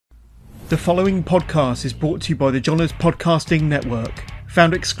The following podcast is brought to you by the Johners Podcasting Network,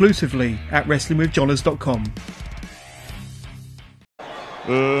 found exclusively at WrestlingWithJohners.com.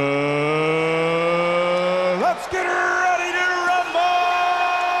 Let's get ready to rumble!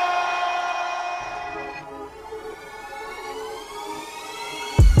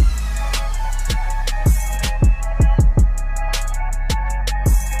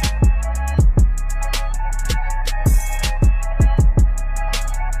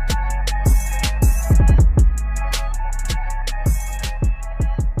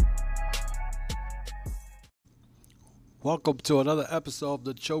 Welcome to another episode of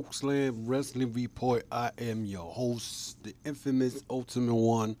the Chokeslam Wrestling Report. I am your host, the infamous Ultimate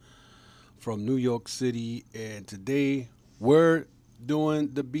One from New York City, and today we're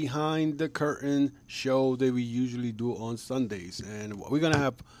doing the Behind the Curtain show that we usually do on Sundays, and we're gonna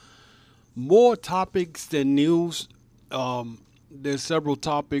have more topics than news. There's several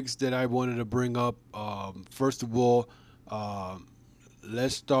topics that I wanted to bring up. First of all,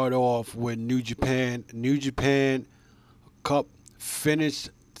 let's start off with New Japan. New Japan Cup finished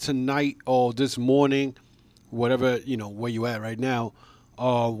tonight or this morning, whatever, where you at right now,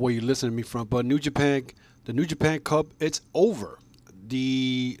 where you listening to me from. But the New Japan Cup, it's over.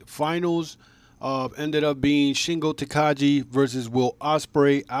 The finals ended up being Shingo Takagi versus Will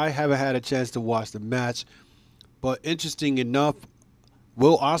Ospreay. I haven't had a chance to watch the match, but interesting enough,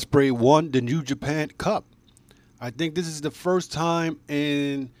 Will Ospreay won the New Japan Cup. I think this is the first time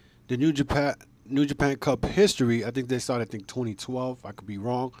in the New Japan Cup history, I think they started, 2012, I could be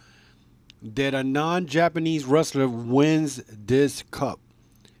wrong, that a non-Japanese wrestler wins this cup.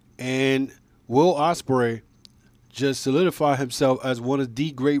 And Will Ospreay just solidified himself as one of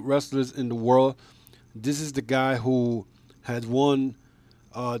the great wrestlers in the world. This is the guy who has won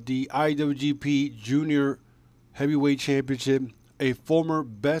the IWGP Junior Heavyweight Championship, a former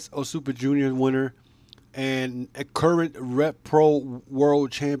Best of Super Junior winner, and a current Rep Pro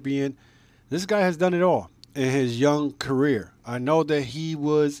World Champion. This guy has done it all in his young career. I know that he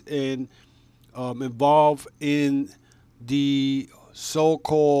was involved in the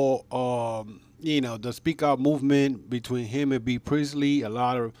so-called, the Speak Out movement between him and B. Priestley. A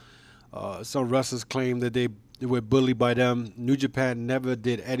lot of some wrestlers claim that they were bullied by them. New Japan never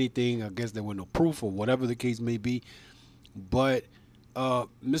did anything. I guess there was no proof or whatever the case may be. But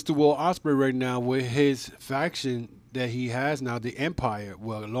Mr. Will Ospreay right now, with his faction that he has now, the Empire,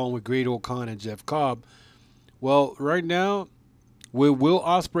 well, along with Great O'Khan and Jeff Cobb. Well, right now, with Will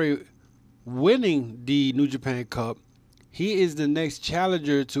Ospreay winning the New Japan Cup, he is the next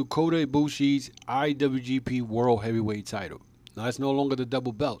challenger to Kota Ibushi's IWGP World Heavyweight title. Now, it's no longer the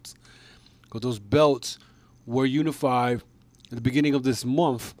double belts, because those belts were unified at the beginning of this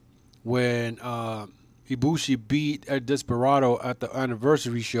month when Ibushi beat Ed Desperado at the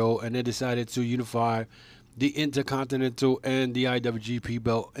anniversary show, and they decided to unify the Intercontinental and the IWGP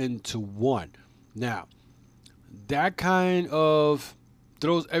belt into one. Now, that kind of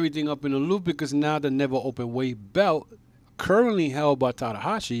throws everything up in a loop, because now the never open weight belt, currently held by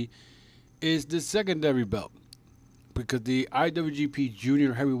Tanahashi, is the secondary belt, because the IWGP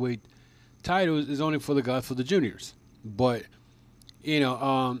Junior Heavyweight titles is only for the guys for the juniors. But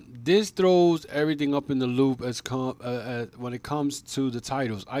this throws everything up in the loop when it comes to the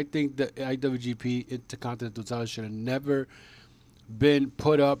titles. I think the IWGP Intercontinental title should have never been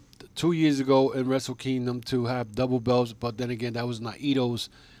put up 2 years ago in Wrestle Kingdom to have double belts. But then again, that was Naito's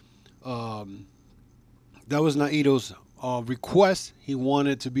request. He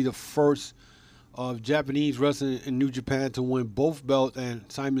wanted to be the first of Japanese wrestling in New Japan to win both belts and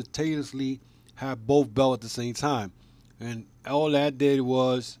simultaneously have both belts at the same time. And all that did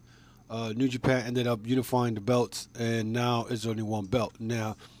was New Japan ended up unifying the belts, and now it's only one belt.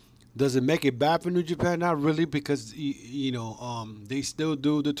 Now, does it make it bad for New Japan? Not really, because they still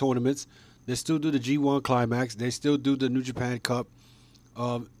do the tournaments, they still do the G1 Climax, they still do the New Japan Cup,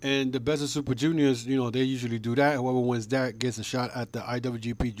 and the Best of Super Juniors. They usually do that. Whoever wins that gets a shot at the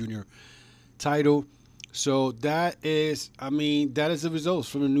IWGP Junior title. So that is the results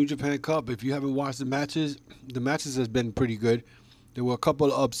from the New Japan Cup. If you haven't watched the matches has been pretty good. There were a couple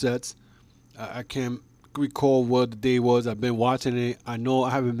of upsets. I can't recall what the day was. I've been watching it. I know I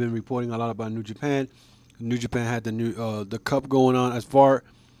haven't been reporting a lot about New Japan. New Japan had the cup going on. As far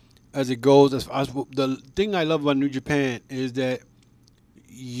as it goes, the thing I love about New Japan is that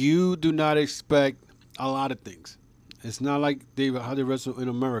you do not expect a lot of things. It's not like how they wrestle in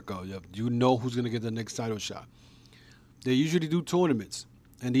America. You know who's going to get the next title shot. They usually do tournaments,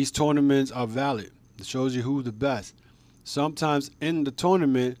 and these tournaments are valid. It shows you who's the best. Sometimes in the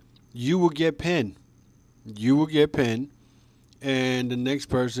tournament, you will get pinned. and the next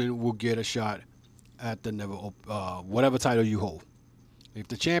person will get a shot at the whatever title you hold. If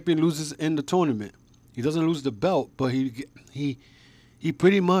the champion loses in the tournament, he doesn't lose the belt, but he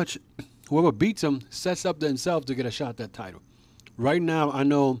pretty much, whoever beats him sets up themselves to get a shot at that title. Right now, I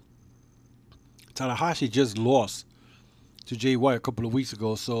know Tanahashi just lost to Jay White a couple of weeks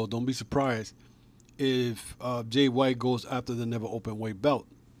ago, so don't be surprised if Jay White goes after the never open weight belt.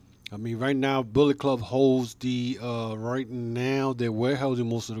 I mean, right now, Bullet Club holds the, right now, they were holding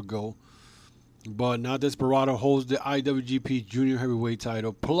most of the gold. But now Desperado holds the IWGP Junior Heavyweight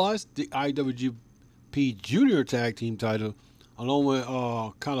title, plus the IWGP Junior Tag Team title, along with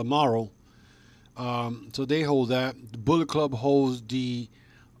Calamaro. So they hold that. The Bullet Club holds the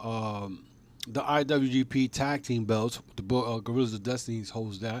IWGP Tag Team belts. The Gorillas of Destiny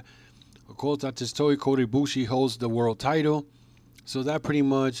holds that. Of course, Tatsutoyi Kota Ibushi holds the world title. So that pretty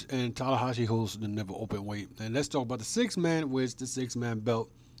much, and Tanahashi holds the never open weight. And let's talk about the six-man, which the six-man belt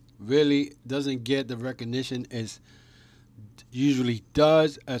really doesn't get the recognition as usually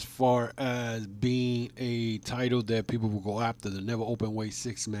does, as far as being a title that people will go after. The never open weight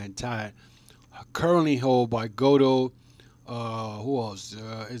six-man tie, currently held by Goto. Who else?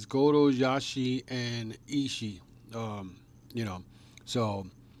 It's Goto, Yashi, and Ishii.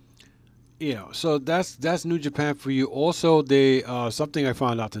 So that's New Japan for you. Also, they something I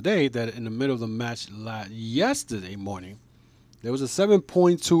found out today, that in the middle of the match yesterday morning, there was a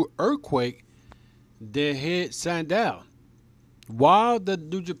 7.2 earthquake that hit Sandow while the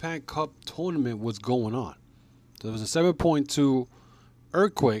New Japan Cup tournament was going on. So there was a 7.2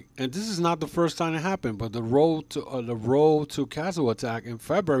 earthquake, and this is not the first time it happened. But the road to Castle Attack in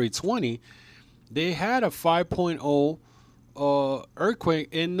February 20, they had a 5.0 earthquake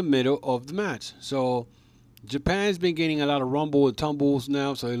in the middle of the match. So Japan's been getting a lot of rumble and tumbles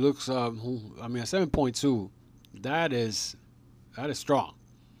now. So it looks, a 7.2, that is strong.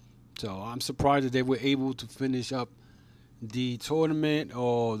 So I'm surprised that they were able to finish up the tournament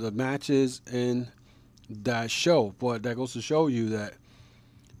or the matches in that show. But that goes to show you that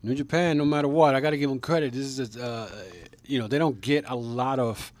New Japan, no matter what, I got to give them credit. This is, they don't get a lot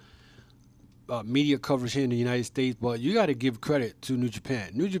of media coverage here in the United States, but you got to give credit to New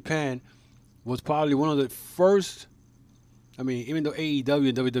Japan. New Japan was probably one of the first, even though AEW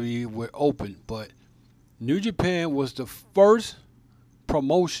and WWE were open, but New Japan was the first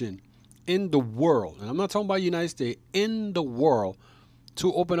promotion in the world, and I'm not talking about United States, in the world,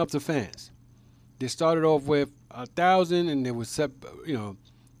 to open up to fans. They started off with 1,000, and they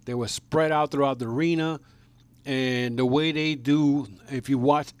were spread out throughout the arena. And the way they do, if you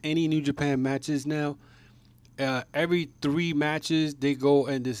watch any New Japan matches now, every 3 matches they go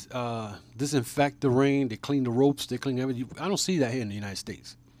and disinfect the ring, they clean the ropes, they clean everything. I don't see that here in the United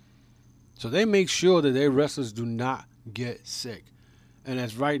States. So they make sure that their wrestlers do not get sick. And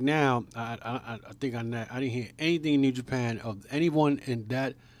as right now, I think I didn't hear anything in New Japan of anyone in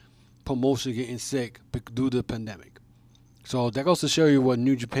that promotion getting sick due to the pandemic. So that goes to show you what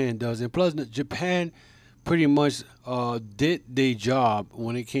New Japan does. And plus, Japan pretty much did their job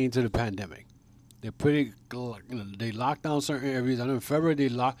when it came to the pandemic. They locked down certain areas. I know in February they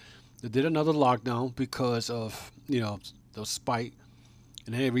did another lockdown because of the spike,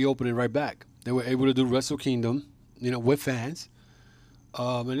 and then they reopened it right back. They were able to do Wrestle Kingdom, with fans.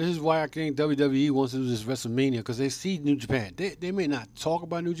 And this is why I think WWE wants to do this WrestleMania, because they see New Japan. They may not talk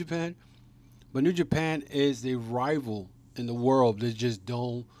about New Japan, but New Japan is a rival in the world. They just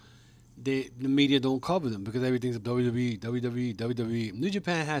don't. The media don't cover them because everything's WWE, WWE, WWE. New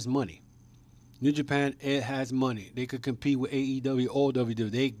Japan has money. New Japan, it has money. They could compete with AEW or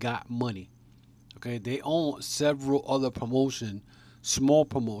WWE. They got money. Okay, they own several other promotions, small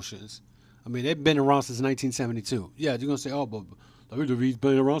promotions. They've been around since 1972. Yeah, you're gonna say, oh, but WWE's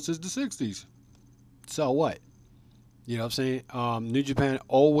been around since the 60s. So what? You know what I'm saying? New Japan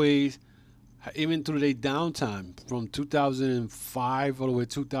always, even through their downtime from 2005 all the way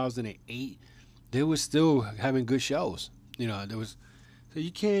to 2008, they were still having good shows. There was, so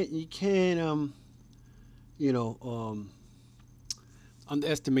you can't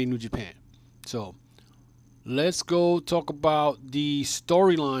underestimate New Japan. So let's go talk about the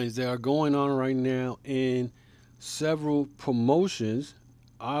storylines that are going on right now in several promotions.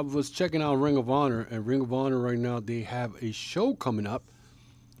 I was checking out Ring of Honor, and Ring of Honor right now, they have a show coming up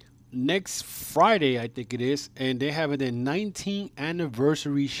next Friday, I think it is, and they have their 19th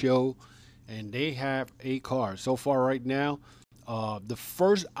anniversary show, and they have a card. So far right now, the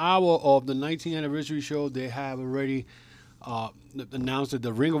first hour of the 19th anniversary show, they have already announced that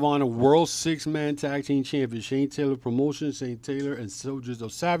the Ring of Honor World Six-Man Tag Team Champion, Shane Taylor Promotions, Shane Taylor and Soldiers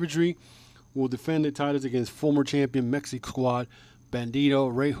of Savagery, will defend the titles against former champion Mexico Squad, Bandito,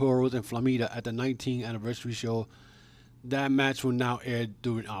 Rey Horus, and Flamita at the 19th anniversary show. That match will now air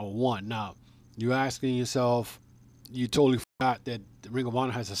during hour 1. Now, you're asking yourself, you totally forgot that Ring of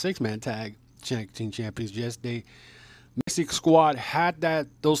Honor has a 6-man tag team champions. Yes, Mexico Squad had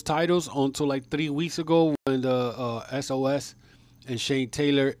those titles until like 3 weeks ago when the SOS and Shane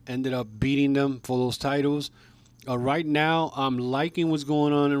Taylor ended up beating them for those titles. Right now, I'm liking what's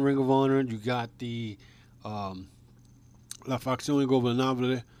going on in Ring of Honor. You got the La Facción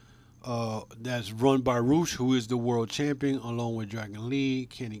Ingobernable that's run by Rush, who is the world champion, along with Dragon Lee,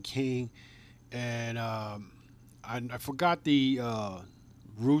 Kenny King, and I forgot the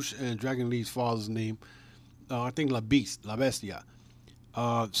Rush and Dragon Lee's father's name. I think La Bestia.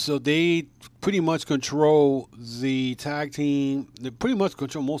 So they pretty much control the tag team. They pretty much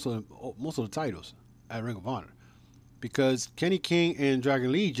control most of the titles at Ring of Honor, because Kenny King and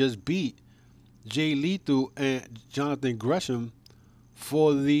Dragon Lee just beat Jay Lethal and Jonathan Gresham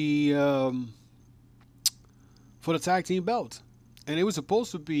for the tag team belts, and it was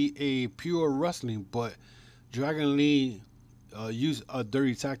supposed to be a pure wrestling, but Dragon Lee used a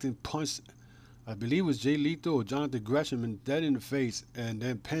dirty tag team punch. I believe it was Jay Lethal or Jonathan Gresham, and dead in the face, and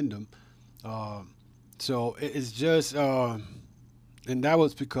then pinned him. So it's just, and that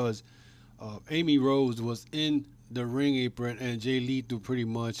was because Amy Rose was in the ring apron, and Jay Lethal pretty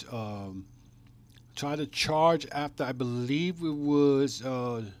much tried to charge after, I believe it was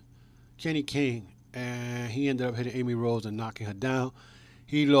Kenny King, and he ended up hitting Amy Rose and knocking her down.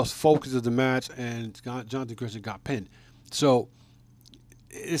 He lost focus of the match, and Jonathan Gresham got pinned. So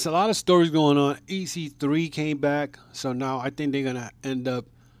it's a lot of stories going on. EC3 came back, so now I think they're gonna end up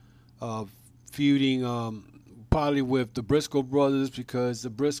feuding probably with the Briscoe brothers, because the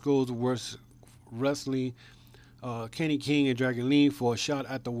Briscoes were wrestling Kenny King and Dragon Lee for a shot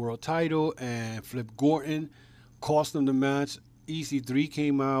at the world title, and Flip Gordon cost them the match. EC3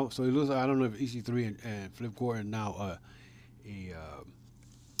 came out, so it looks like, I don't know if EC3 and Flip Gordon now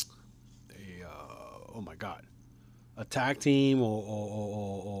oh my God, a tag team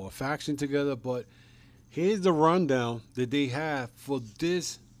or a faction together. But here's the rundown that they have for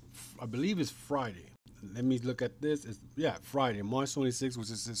this, I believe it's Friday. Let me look at this. Friday, March 26th, which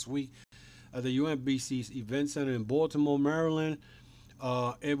is this week, at the UMBC Event Center in Baltimore, Maryland.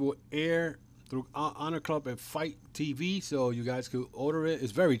 It will air through Honor Club and Fight TV, so you guys could order it.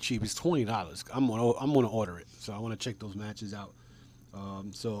 It's very cheap. It's $20. I'm gonna order it, so I want to check those matches out.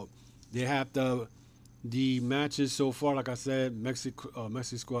 So they have the matches so far. Like I said, Mexico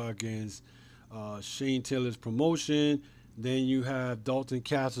Squad against Shane Taylor's promotion. Then you have Dalton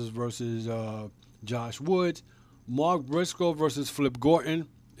Castles versus Josh Woods, Mark Briscoe versus Flip Gordon,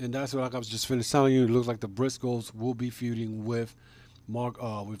 and that's what, like I was just finished telling you. It looks like the Briscoes will be feuding with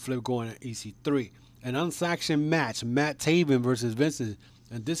with Flip Gordon and EC3. An unsanctioned match: Matt Taven versus Vincent,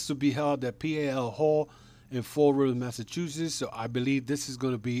 and this will be held at PAL Hall in Fall River, Massachusetts. So I believe this is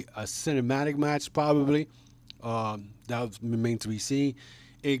going to be a cinematic match, probably. That remains to be seen.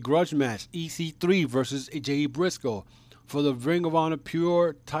 A grudge match: EC3 versus Jay Briscoe. For the Ring of Honor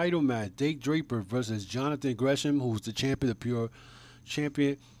Pure title match, Jake Draper versus Jonathan Gresham, who's the champion, the Pure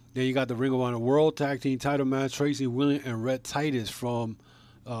champion. Then you got the Ring of Honor World Tag Team title match, Tracy Williams and Red Titus from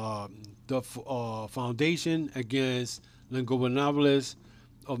the Foundation against the Ingobernables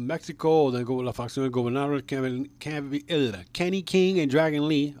of Mexico, or the La Facción Ingobernable, Kenny King and Dragon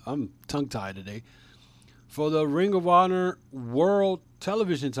Lee. I'm tongue-tied today. For the Ring of Honor World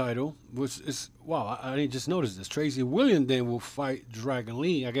Television title, which is, wow, I didn't just notice this. Tracy Williams then will fight Dragon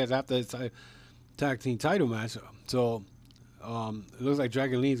Lee, I guess, after the tag team title match. So it looks like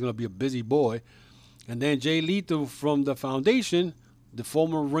Dragon Lee is going to be a busy boy. And then Jay Lethal from the Foundation, the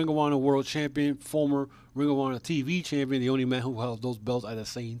former Ring of Honor World Champion, former Ring of Honor TV Champion, the only man who held those belts at the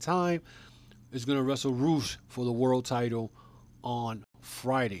same time, is going to wrestle Rush for the world title on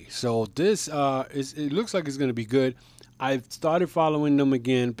Friday. So this it looks like it's going to be good. I've started following them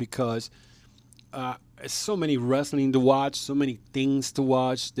again because it's so many wrestling to watch, so many things to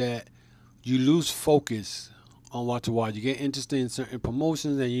watch, that you lose focus on what to watch. You get interested in certain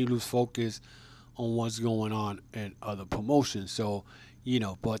promotions and you lose focus on what's going on in other promotions. So,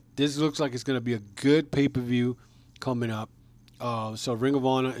 but this looks like it's going to be a good pay-per-view coming up. So Ring of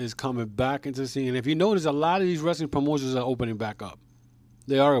Honor is coming back into the scene. And if you notice, a lot of these wrestling promotions are opening back up.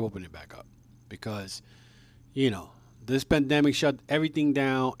 They are opening back up because, this pandemic shut everything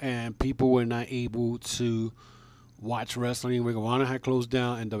down and people were not able to watch wrestling. Ring of Honor had closed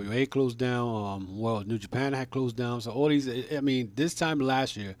down, NWA closed down, New Japan had closed down. So all these, this time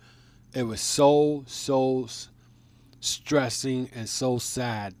last year, it was so stressing and so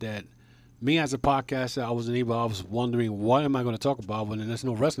sad that me as a podcaster, I was wondering, what am I going to talk about when there's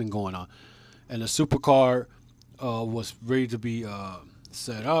no wrestling going on? And the supercard was ready to be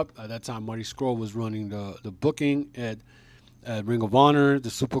set up. At that time, Marty Scurll was running the booking at Ring of Honor. The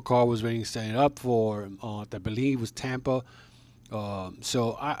supercard was ready to set it up for, I believe it was Tampa.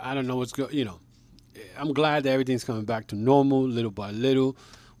 So I don't know what's going, I'm glad that everything's coming back to normal little by little.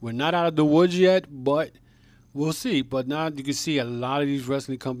 We're not out of the woods yet, but we'll see. But now you can see a lot of these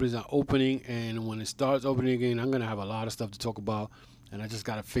wrestling companies are opening, and when it starts opening again, I'm going to have a lot of stuff to talk about, and I just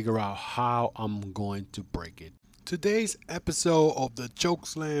got to figure out how I'm going to break it. Today's episode of the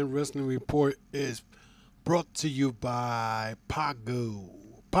Chokeslam Wrestling Report is brought to you by Pago.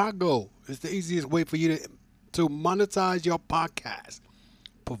 Pago is the easiest way for you to monetize your podcast,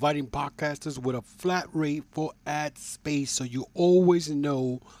 providing podcasters with a flat rate for ad space so you always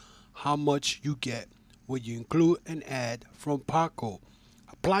know how much you get when you include an ad from Pago.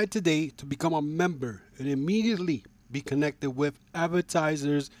 Apply today to become a member and immediately be connected with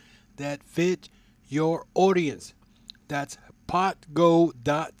advertisers that fit your audience. That's podgo.co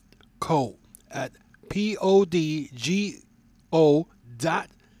at podgo.co,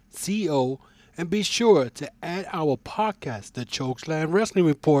 and be sure to add our podcast, the Chokeslam Wrestling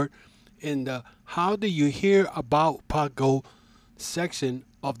Report, in the How Do You Hear About Pago section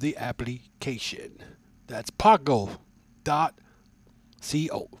of the application. That's podgo.co.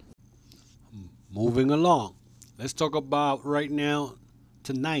 Moving along, let's talk about right now,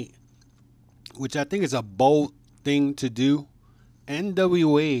 tonight, which I think is a bold thing to do.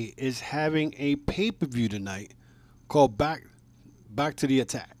 NWA is having a pay-per-view tonight called Back to the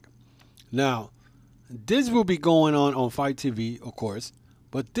Attack. Now, this will be going on Fight TV, of course,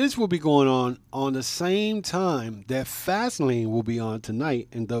 but this will be going on the same time that Fastlane will be on tonight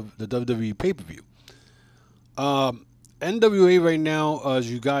in the WWE pay-per-view. NWA right now,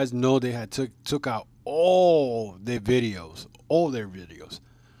 as you guys know, they had took out all their videos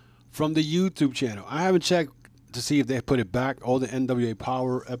from the YouTube channel. I haven't checked to see if they put it back. All the NWA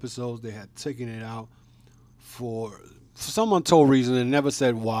Power episodes, they had taken it out for some untold reason. They never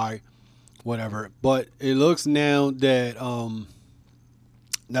said why, whatever. But it looks now that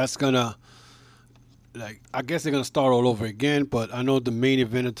that's gonna, I guess they're gonna start all over again. But I know the main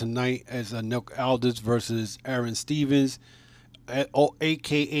event of tonight is Nick Aldis versus Aaron Stevens,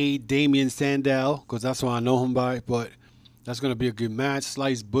 aka Damian Sandow, because that's what I know him by. But that's going to be a good match.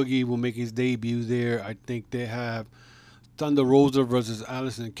 Slice Boogie will make his debut there. I think they have Thunder Rosa versus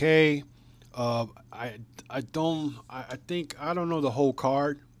Allison Kay. I don't know the whole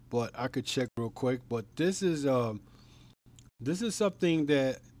card, but I could check real quick. But this is something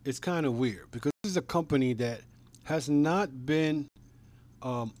that is kind of weird, because this is a company that has not been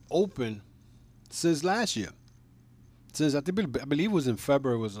open since last year. Since I believe it was in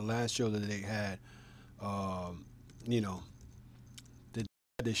February was the last show that they had.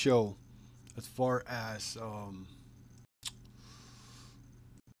 The show as far as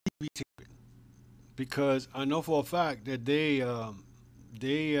TV taping, because I know for a fact that they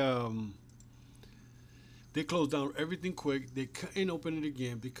closed down everything quick. They couldn't open it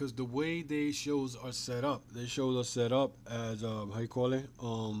again because the way they shows are set up. They shows are set up as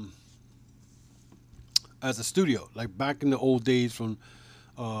as a studio, like back in the old days from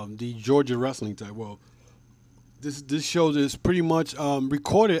the Georgia wrestling type. Well, This show is pretty much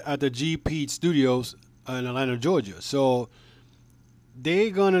recorded at the GP Studios in Atlanta, Georgia. So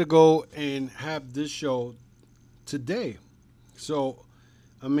they're gonna go and have this show today. So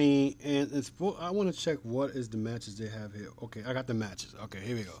I mean, and I want to check what is the matches they have here. Okay, I got the matches. Okay,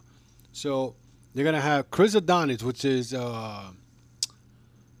 here we go. So they're gonna have Chris Adonis, which is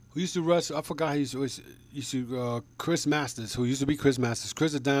who used to wrestle. I forgot Chris Masters, who used to be Chris Masters.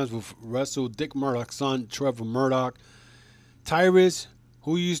 Chris Adonis will wrestle Dick Murdoch's son, Trevor Murdoch. Tyrus,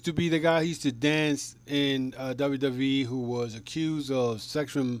 who used to be the guy who used to dance in WWE, who was accused of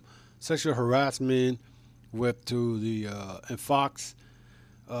sexual harassment in Fox.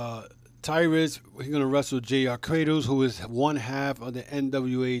 Tyrus, he's going to wrestle J.R. Kratos, who is one half of the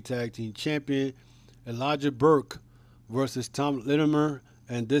NWA Tag Team Champion. Elijah Burke versus Tom Latimer.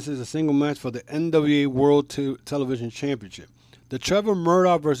 And this is a single match for the NWA World Television Championship. The Trevor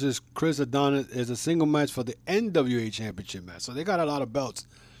Murdoch versus Chris Adonis is a single match for the NWA Championship match. So they got a lot of belts.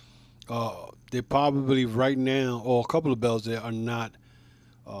 They probably right now, or a couple of belts that are not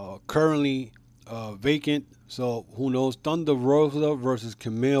currently vacant. So who knows? Thunder Rosa versus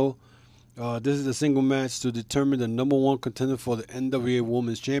Camille. This is a single match to determine the number one contender for the NWA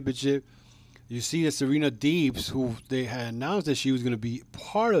Women's Championship. You see that Serena Deebs, who they had announced that she was going to be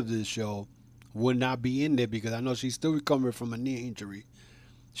part of this show, would not be in there because I know she's still recovering from a knee injury.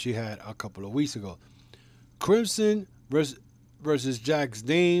 she had a couple of weeks ago. Crimson versus Jax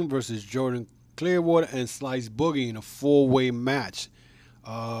Dane versus Jordan Clearwater and Slice Boogie in a 4-way match.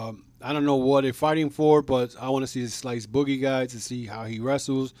 I don't know what they're fighting for, but I want to see the Slice Boogie guy to see how he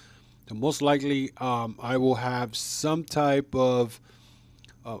wrestles. So most likely, I will have some type of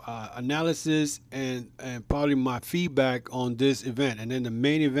analysis and probably my feedback on this event. And then the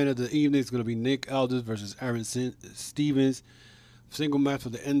main event of the evening is going to be Nick Aldis versus Aaron Stevens. Single match for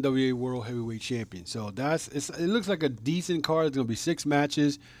the NWA World Heavyweight Champion. So it looks like a decent card. It's going to be 6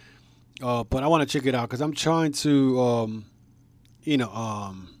 matches. But I want to check it out because I'm trying to,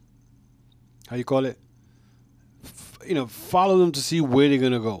 how you call it? Follow them to see where they're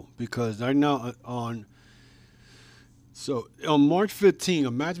going to go. Because right now on March 15,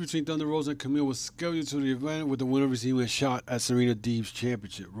 a match between Thunder Rosa and Camille was scheduled to the event with the winner receiving a shot at Serena Deeb's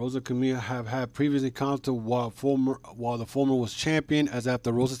championship. Rosa and Camille have had previous encounter while the former was champion, as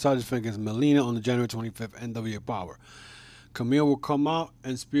after Rosa title defense against Melina on the January 25th NWA Power. Camille will come out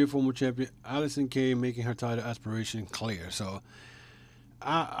and spear former champion Allison Kay, making her title aspiration clear. So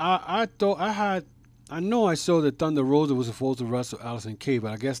I know I saw that Thunder Rosa was supposed to wrestle Allison Kay,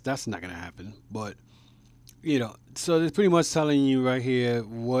 but I guess that's not going to happen. But so it's pretty much telling you right here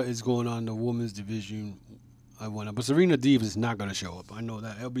what is going on in the women's division. But Serena Deeb is not going to show up. I know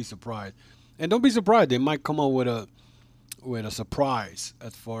that. I'll be surprised. And don't be surprised. They might come out with a surprise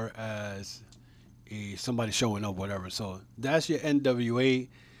as far as somebody showing up, whatever. So that's your NWA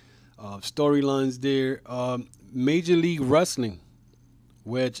storylines there. Major League Wrestling,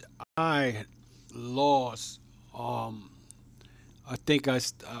 which I lost. I think I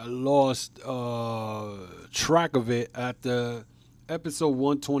lost track of it at the episode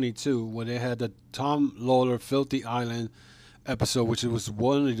 122 where they had the Tom Lawler Filthy Island episode, which was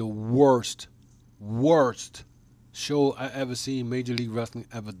one of the worst show I ever seen Major League Wrestling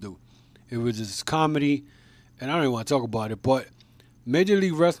ever do. It was just comedy, and I don't even want to talk about it, but Major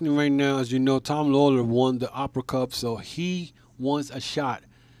League Wrestling right now, as you know, Tom Lawler won the Opera Cup, so he wants a shot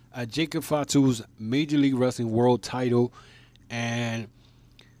at Jacob Fatu's Major League Wrestling World title. And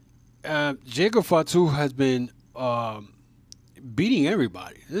Jacob Fatu has been beating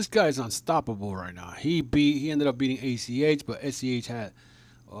everybody. This guy's unstoppable right now. He ended up beating ACH, but ACH had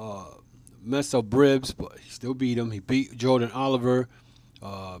messed up ribs, but he still beat him. He beat Jordan Oliver.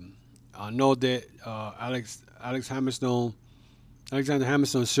 I know that Alexander Hammerstone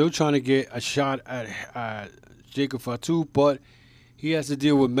is still trying to get a shot at Jacob Fatu, but he has to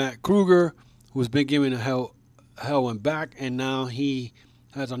deal with Matt Kruger, who's been giving hell and back, and now he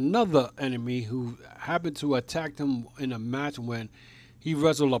has another enemy who happened to attack him in a match when he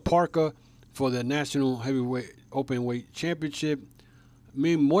wrestled La Parka for the National Heavyweight Openweight Championship.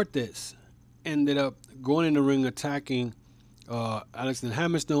 Me Mortis ended up going in the ring attacking Alexander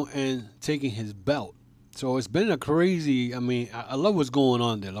Hammerstone and taking his belt. So it's been a crazy, I love what's going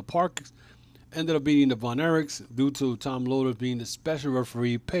on there. La Parka ended up beating the Von Erichs due to Tom Lawler being the special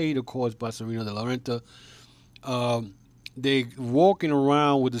referee paid, of course, by Serena De La Renta. They walking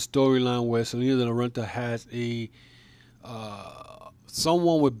around with the storyline where Selena De La Renta has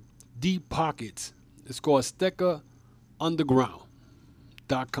someone with deep pockets. It's called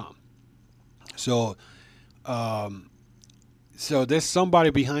SteckerUnderground.com. So there's somebody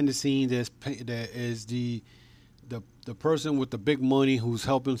behind the scenes that is the person with the big money who's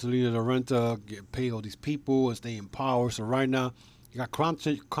helping Selena De La Renta pay all these people and stay in power. So right now you got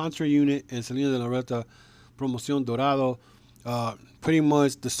Contra Unit and Selena De La Renta Promoción Dorado, pretty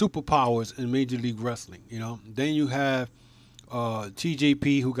much the superpowers in Major League Wrestling. Then you have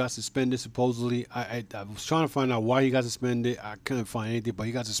TJP, who got suspended supposedly. I was trying to find out why he got suspended. I couldn't find anything, but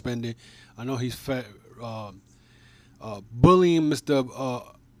he got suspended. I know he's bullying Mr.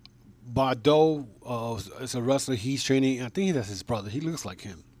 Bardot. It's a wrestler he's training. I think that's his brother. He looks like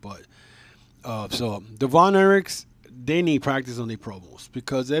him. But so the Von Erichs, they need practice on their promos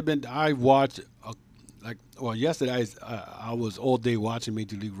because I watched yesterday I was all day watching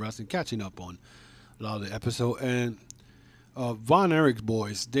Major League Wrestling, catching up on a lot of the episode, and Von Erichs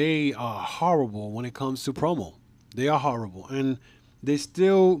boys, they are horrible when it comes to promo. They are horrible, and they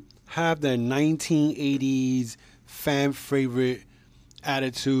still have that 1980s fan favorite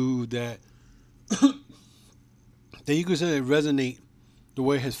attitude that you could say resonate the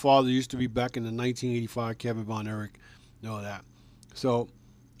way his father used to be back in the 1985 Kevin Von Erich and all that. So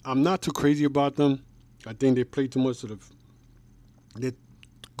I'm not too crazy about them. I think they play too much of the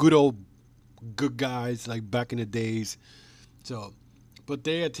good guys like back in the days. So, but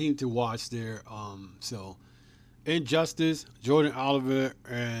they're a team to watch there. So Injustice, Jordan Oliver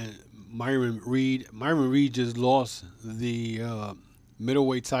and Myron Reed. Myron Reed just lost the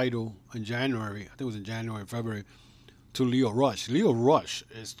middleweight title in January. I think it was in January and February to Leo Rush. Leo Rush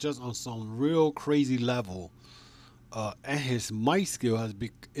is just on some real crazy level, and his mic skill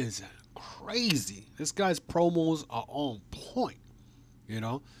is crazy. This guy's promos are on point,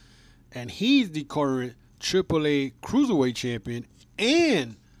 and he's the current AAA Cruiserweight champion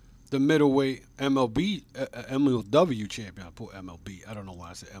and the middleweight MLW champion. I put MLB. I don't know why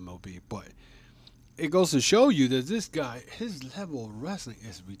I said MLB, but it goes to show you that this guy, his level of wrestling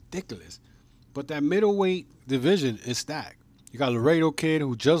is ridiculous. But that middleweight division is stacked. You got Laredo Kid,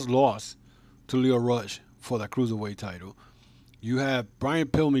 who just lost to Leo Rush for that Cruiserweight title. You have Brian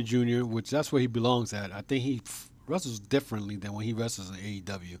Pillman Jr., which that's where he belongs at. I think he wrestles differently than when he wrestles in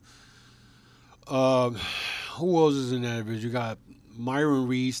AEW. Who else is in that division? You got Myron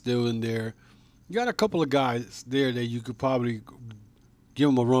Reed still in there. You got a couple of guys there that you could probably give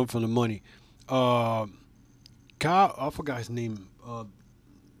them a run for the money. Kyle, I forgot his name.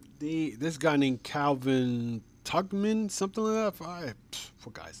 This guy named Calvin Tugman, something like that. I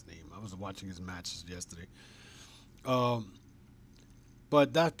forgot his name. I was watching his matches yesterday.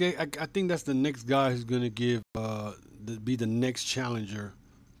 But I think that's the next guy who's going to be the next challenger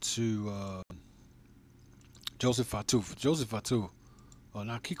to Joseph Fatu. Joseph Fatu. Oh,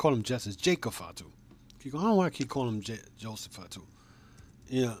 now I keep calling him Jacob Fatu. I don't know why I keep calling him Joseph Fatu.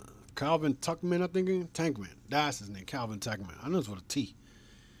 Yeah, Calvin Tuckman, I think. Tankman. That's his name, Calvin Tankman. I know it's with a T.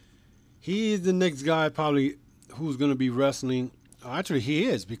 He is the next guy probably who's going to be wrestling. Actually, he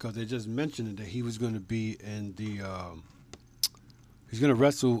is, because they just mentioned that he was going to be in the he's going to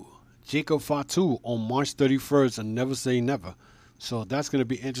wrestle Jacob Fatu on March 31st and Never Say Never. So that's going to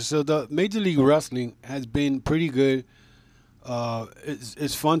be interesting. So the Major League Wrestling has been pretty good.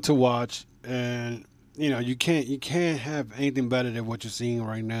 It's fun to watch, and you can't have anything better than what you're seeing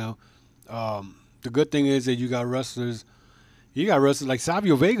right now. The good thing is that you got wrestlers like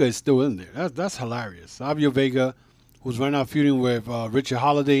Savio Vega is still in there. That's hilarious. Savio Vega, who's right now feuding with Richard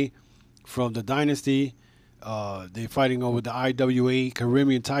Holiday from the Dynasty. They're fighting over the IWA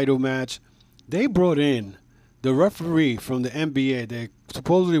Caribbean title match. They brought in the referee from the NBA that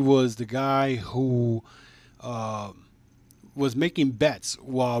supposedly was the guy who was making bets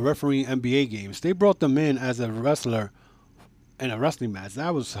while refereeing NBA games. They brought them in as a wrestler in a wrestling match.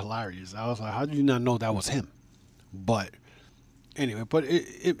 That was hilarious. I was like, how did you not know that was him? But anyway,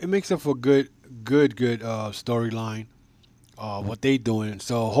 it makes up for good storyline, what they doing.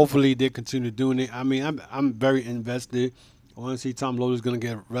 So hopefully they continue doing it. I mean, I'm very invested. I want to see Tom Lawler's going to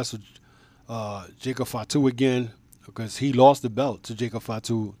get wrestled Jacob Fatu again, because he lost the belt to Jacob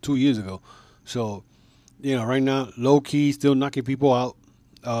Fatu 2 years ago. So, right now, low-key, still knocking people out.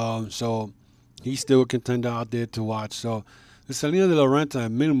 So he's still a contender out there to watch. So the Selena De La Renta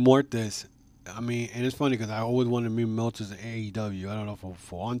and Mil Muertes, I mean, and it's funny because I always wanted Mil Muertes in AEW. I don't know,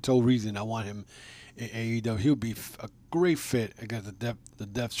 for untold reason, I want him in AEW. He'll be a great fit against the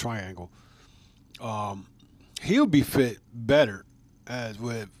Death Triangle. He'll be fit better as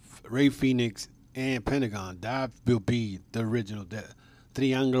with Rey Fénix and Pentagon. That will be the original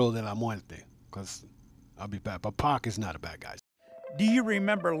Triángulo de la Muerte, because I'll be bad. But Pac is not a bad guy. Do you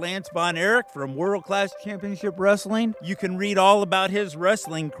remember Lance Von Erich from World Class Championship Wrestling? You can read all about his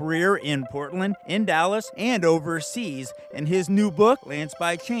wrestling career in Portland, in Dallas, and overseas in his new book, Lance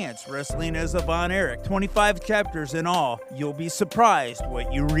by Chance, Wrestling as a Von Erich. 25 chapters in all. You'll be surprised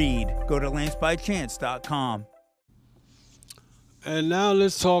what you read. Go to lancebychance.com. And now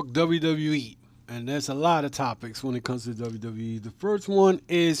let's talk WWE. And there's a lot of topics when it comes to WWE. The first one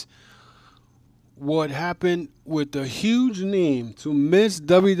is what happened with the huge name to miss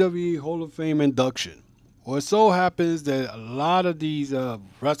WWE Hall of Fame induction. Well, it so happens that a lot of these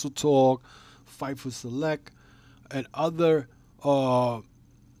Wrestle Talk, Fight for Select, and other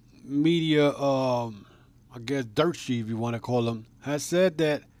media, I guess dirt sheet, if you want to call them, has said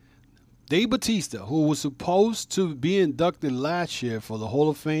that Dave Bautista, who was supposed to be inducted last year for the Hall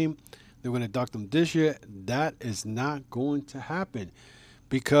of Fame, they're going to induct him this year. That is not going to happen,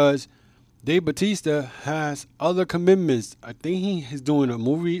 because Dave Bautista has other commitments. I think he is doing a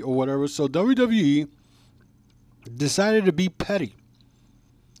movie or whatever. So WWE decided to be petty.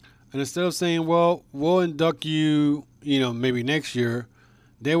 And instead of saying, well, we'll induct you, maybe next year,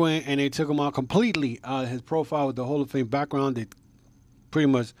 they went and they took him out completely out of his profile with the Hall of Fame background. They pretty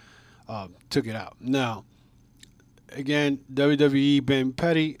much took it out. Now, again, WWE being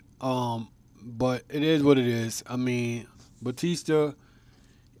petty, but it is what it is. I mean, Batista,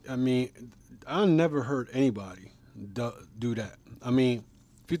 I never heard anybody do that. I mean,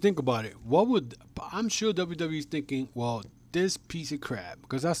 if you think about it, I'm sure WWE's thinking, well, this piece of crap,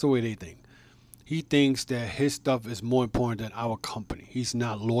 because that's the way they think. he thinks that his stuff is more important than our company. He's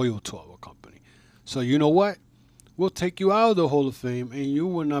not loyal to our company. So you know what? We'll take you out of the Hall of Fame and you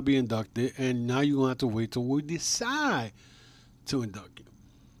will not be inducted. And now you're going to have to wait till we decide to induct you.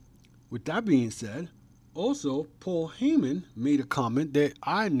 With that being said, also, Paul Heyman made a comment that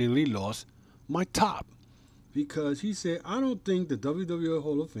I nearly lost my top. Because he said, I don't think the WWE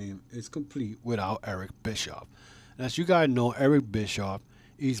Hall of Fame is complete without Eric Bischoff. And as you guys know, Eric Bischoff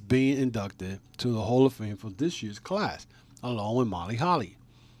is being inducted to the Hall of Fame for this year's class, along with Molly Holly.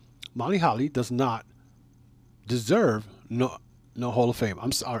 Molly Holly does not deserve no Hall of Fame.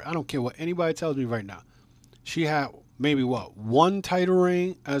 I'm sorry. I don't care what anybody tells me right now. She had maybe, one title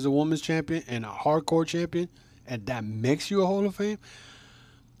reign as a women's champion and a hardcore champion, and that makes you a Hall of Fame?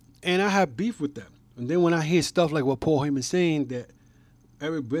 And I have beef with them. And then when I hear stuff like what Paul Heyman saying, that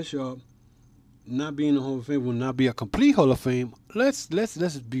Eric Bischoff not being in the Hall of Fame will not be a complete Hall of Fame, let's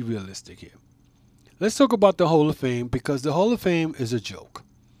be realistic here. Let's talk about the Hall of Fame, because the Hall of Fame is a joke.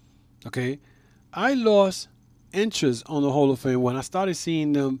 Okay? I lost interest on the Hall of Fame when I started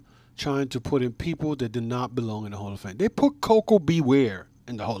seeing them trying to put in people that did not belong in the Hall of Fame. They put Coco Beware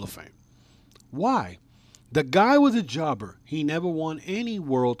in the Hall of Fame. Why? The guy was a jobber. He never won any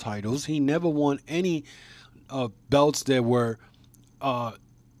world titles. He never won any belts that were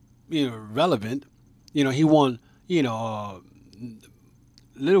relevant. He won,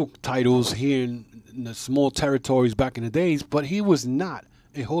 little titles here in the small territories back in the days, but he was not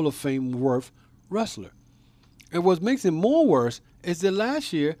a Hall of Fame worth wrestler. And what makes it more worse is that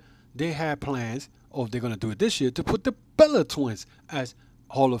last year they had plans, or they're going to do it this year, to put the Bella Twins as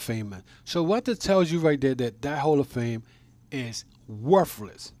Hall of Fame. So what that tells you right there, that Hall of Fame is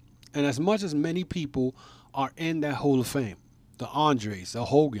worthless. And as much as many people are in that Hall of Fame, the Andres, the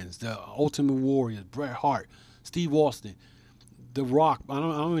Hogans, the Ultimate Warriors, Bret Hart, Steve Austin, The Rock. I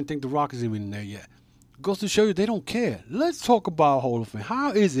don't even think The Rock is even in there yet. Goes to show you they don't care. Let's talk about Hall of Fame.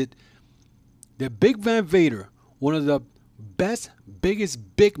 How is it that Big Van Vader, one of the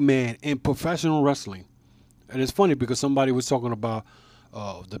biggest big man in professional wrestling, and it's funny because somebody was talking about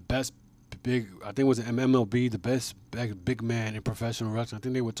the best big, I think it was an MLB, the best big man in professional wrestling. I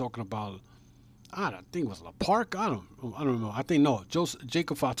think they were talking about, I think it was La Park. I don't know. I think no,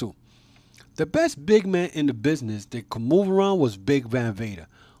 Jacob Fatu. The best big man in the business that could move around was Big Van Vader.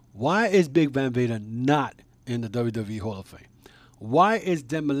 Why is Big Van Vader not in the WWE Hall of Fame? Why is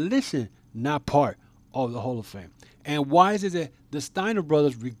Demolition not part of the Hall of Fame? And why is it that the Steiner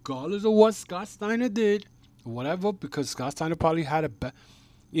brothers, regardless of what Scott Steiner did, whatever, because Scott Steiner probably had a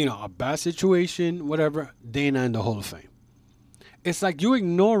bad situation, whatever, they're not in the Hall of Fame? It's like you're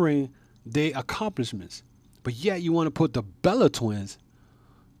ignoring their accomplishments, but yet you want to put the Bella Twins,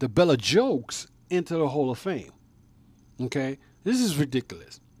 the Bella Jokes, into the Hall of Fame. Okay? This is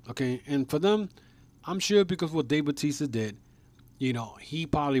ridiculous. Okay? And for them, I'm sure because what Dave Bautista did, he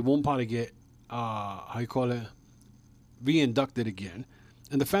won't get, re-inducted again.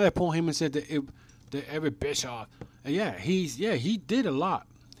 And the fact that Paul Heyman said that Eric Bischoff, he did a lot.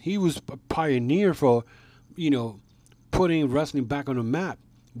 He was a pioneer for, putting wrestling back on the map.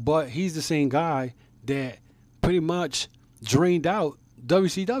 But he's the same guy that pretty much drained out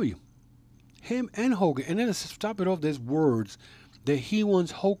WCW. Him and Hogan. And then to top it off, there's words that he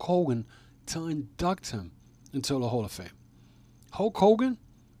wants Hulk Hogan to induct him into the Hall of Fame. Hulk Hogan?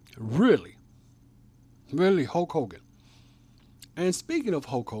 Really? Really, Hulk Hogan. And speaking of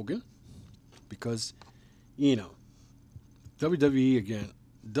Hulk Hogan, because, WWE, again,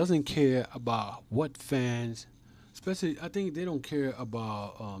 doesn't care about what fans, especially, I think they don't care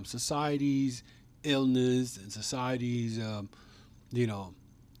about society's illness and society's,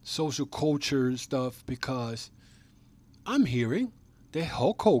 social culture stuff, because I'm hearing that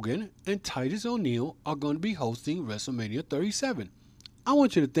Hulk Hogan and Titus Oneil are going to be hosting WrestleMania 37. I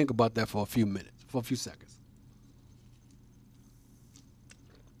want you to think about that for a few seconds.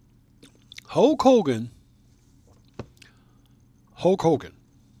 Hulk Hogan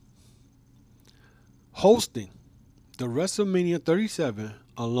hosting the WrestleMania 37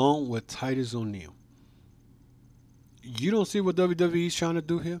 along with Titus Oneil. You don't see what WWE is trying to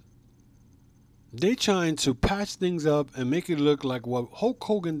do here? They're trying to patch things up and make it look like what Hulk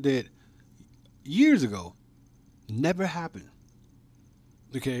Hogan did years ago never happened.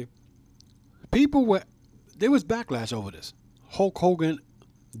 Okay? There was backlash over this. Hulk Hogan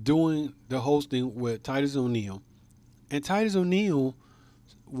doing the hosting with Titus Oneil. And Titus Oneil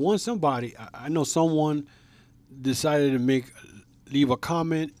won somebody. I know someone decided to leave a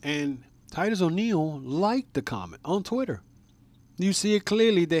comment, and Titus Oneil liked the comment on Twitter. You see it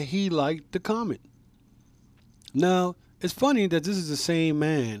clearly that he liked the comment. Now, it's funny that this is the same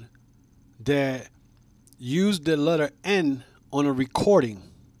man that used the letter N on a recording.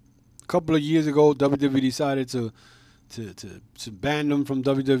 A couple of years ago, WWE decided to ban them from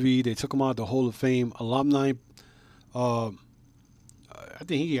WWE. They took him out of the Hall of Fame. Alumni, I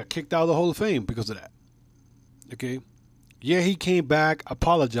think he got kicked out of the Hall of Fame because of that. Okay? Yeah, he came back,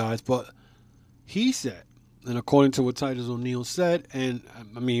 apologized, but he said, and according to what Titus Oneil said, and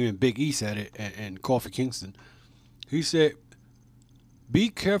I mean even Big E said it, and Kofi Kingston, he said, be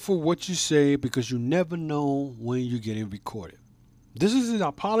careful what you say because you never know when you're getting recorded. This is his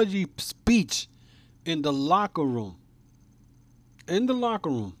apology speech in the locker room. In the locker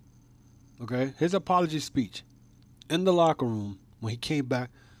room. Okay? His apology speech in the locker room when he came back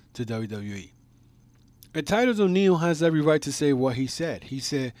to WWE. And Titus Oneil has every right to say what he said. He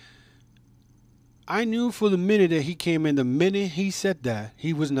said, I knew for the minute that he came in, the minute he said that,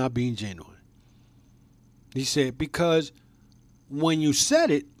 he was not being genuine. He said, because when you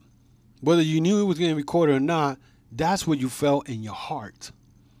said it, whether you knew it was getting recorded or not, that's what you felt in your heart.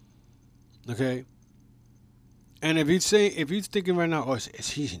 Okay? And if he's thinking right now, oh, is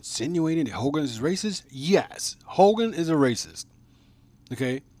he insinuating that Hogan is racist? Yes, Hogan is a racist.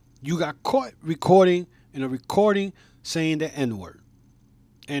 Okay? You got caught recording in a recording saying the N-word.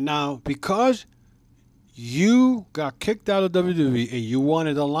 And now, because you got kicked out of WWE and you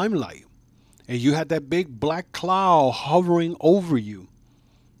wanted the limelight, and you had that big black cloud hovering over you,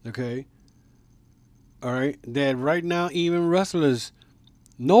 okay? All right? That right now, even wrestlers,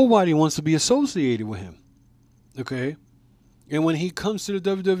 nobody wants to be associated with him, okay? And when he comes to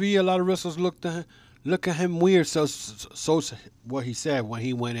the WWE, a lot of wrestlers look at him weird. So what he said when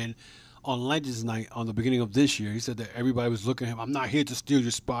he went in on Legends Night on the beginning of this year, he said that everybody was looking at him, I'm not here to steal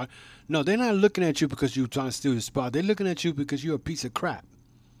your spot. No, they're not looking at you because you're trying to steal your spot. They're looking at you because you're a piece of crap.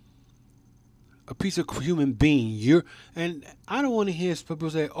 A piece of human being. And I don't want to hear people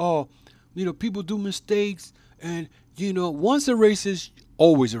say, oh, people do mistakes, and once a racist,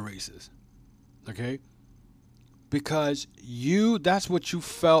 always a racist. Okay? Because that's what you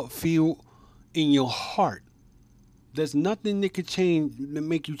feel in your heart. There's nothing that could change, that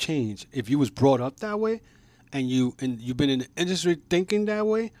make you change. If you was brought up that way, and you've been in the industry thinking that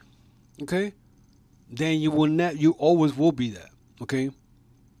way, okay, then you always will be that. Okay.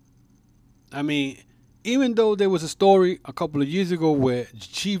 I mean, even though there was a story a couple of years ago where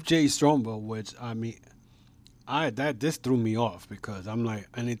Chief Jay Strongbow, which this threw me off because I'm like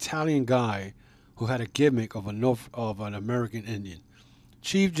an Italian guy who had a gimmick of an American Indian.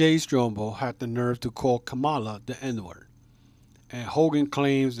 Chief Jay Strongbow had the nerve to call Kamala the N-word, and Hogan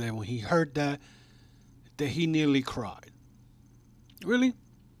claims that when he heard that he nearly cried. Really?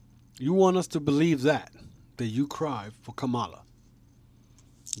 You want us to believe that you cried for Kamala?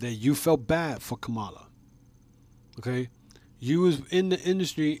 That you felt bad for Kamala. Okay? You was in the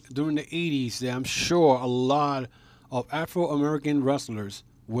industry during the 80s that I'm sure a lot of Afro-American wrestlers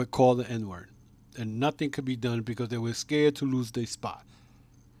would call the N-word. And nothing could be done because they were scared to lose their spot.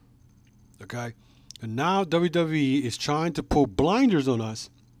 Okay? And now WWE is trying to pull blinders on us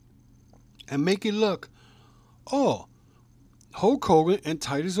and make it look, oh, Hulk Hogan and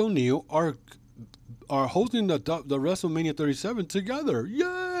Titus Oneil are hosting the WrestleMania 37 together.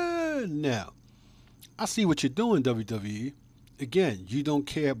 Yeah! Now, I see what you're doing, WWE. Again, you don't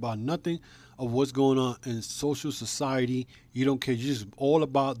care about nothing of what's going on in social society. You don't care. You're just all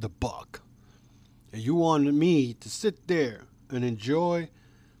about the buck. And you wanted me to sit there and enjoy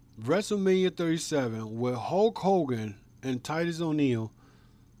WrestleMania 37 with Hulk Hogan and Titus Oneil.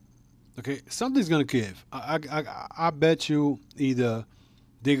 Okay, something's going to give. I bet you either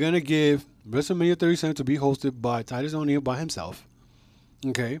they're going to give WrestleMania 37 to be hosted by Titus Oneil by himself,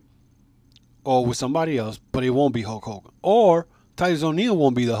 okay, or with somebody else, but it won't be Hulk Hogan. Or Titus Oneil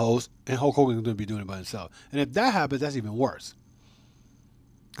won't be the host, and Hulk Hogan is going to be doing it by himself. And if that happens, that's even worse.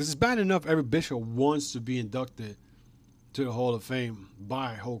 Because it's bad enough every Bishop wants to be inducted to the Hall of Fame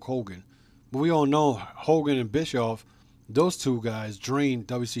by Hulk Hogan. But we all know Hogan and Bischoff, those two guys drained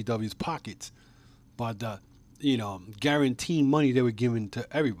WCW's pockets by the, guaranteed money they were giving to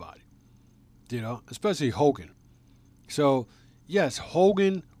everybody. Especially Hogan. So, yes,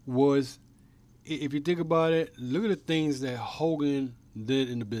 Hogan was, if you think about it, look at the things that Hogan did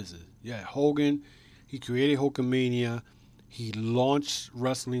in the business. Yeah, Hogan, he created Hulkamania. He launched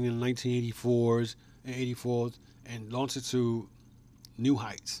wrestling in the 1984s and 84s and launched it to new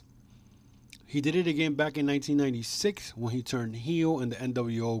heights. He did it again back in 1996 when he turned heel and the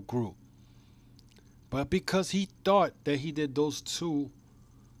NWO grew. But because he thought that he did those two,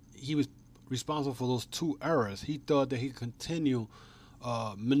 he was responsible for those two eras, he thought that he could continue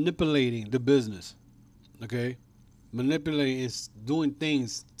manipulating the business. Okay? manipulating and doing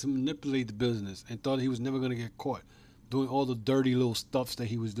things to manipulate the business, and thought he was never going to get caught doing all the dirty little stuffs that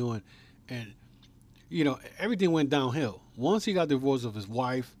he was doing. And, you know, everything went downhill. Once he got divorced of his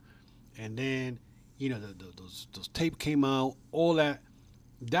wife, and then, you know, those tape came out, all that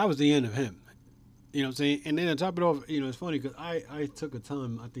was the end of him. You know what I'm saying? And then on top of it all, you know, it's funny because I took a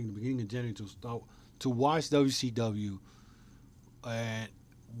time, I think the beginning of January, to watch WCW. And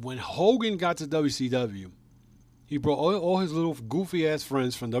when Hogan got to WCW, he brought all his little goofy-ass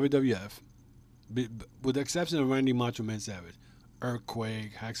friends from WWF, with the exception of Randy Macho Man Savage,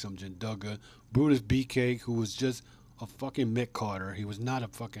 Earthquake, Hacksaw Jim Duggan, Brutus Beefcake, who was just a fucking Mick Carter. He was not a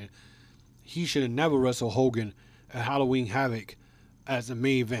fucking... He should have never wrestled Hogan at Halloween Havoc as a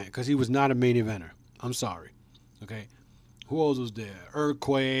main event, because he was not a main eventer. I'm sorry. Okay? Who else was there?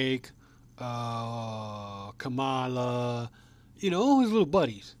 Earthquake, Kamala, you know, all his little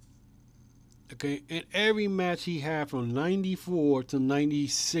buddies. Okay? And every match he had from 94 to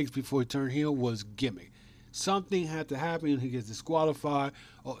 96 before he turned heel was gimmick. Something had to happen. He gets disqualified.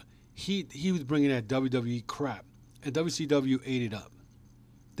 Or he was bringing that WWE crap. And WCW ate it up.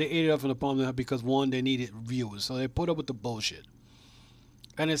 They ate it up from the palm of their hand because, one, they needed viewers. So they put up with the bullshit.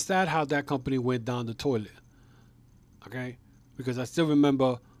 And it's sad how that company went down the toilet. Okay? Because I still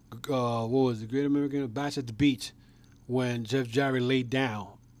remember, what was it, Great American Bash at the Beach, when Jeff Jarrett laid down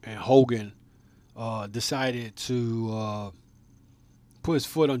and Hogan decided to put his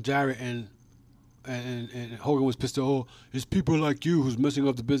foot on Jarrett, and Hogan was pissed. Oh, it's people like you who's messing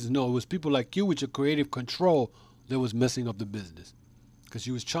up the business. No, it was people like you with your creative control that was messing up the business. Because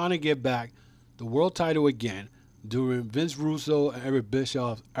he was trying to get back the world title again during Vince Russo and Eric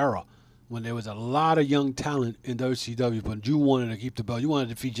Bischoff's era, when there was a lot of young talent in WCW, but you wanted to keep the belt. You wanted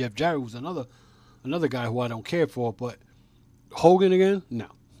to defeat Jeff Jarrett, who's another guy who I don't care for. But Hogan again? No.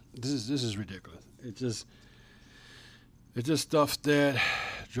 This is ridiculous. It's just stuff that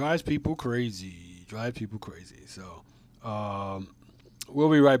drives people crazy. So we'll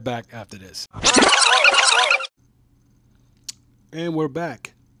be right back after this. And we're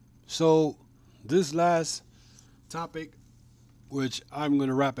back. So this last topic, which I'm going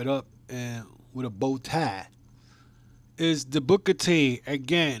to wrap it up and with a bow tie, is the Booker T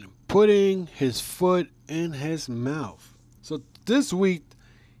again putting his foot in his mouth. So this week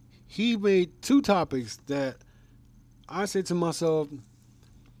he made two topics that I said to myself,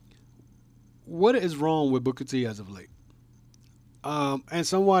 what is wrong with Booker T as of late? And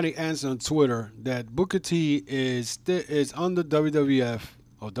somebody answered on Twitter that Booker T is under WWF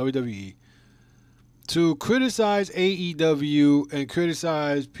or WWE to criticize AEW and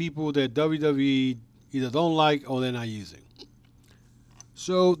criticize people that WWE either don't like or they're not using.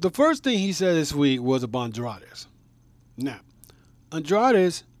 So the first thing he said this week was about Andrade. Now,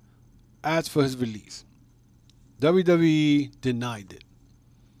 Andrade asked for his release. WWE denied it.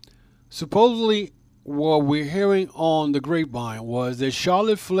 Supposedly, what we're hearing on the grapevine was that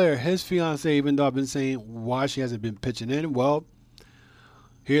Charlotte Flair, his fiancée, even though I've been saying why she hasn't been pitching in, well,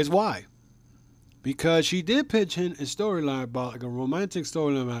 here's why. Because she did pitch in a storyline about like a romantic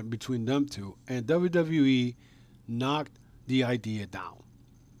storyline between them two, and WWE knocked the idea down.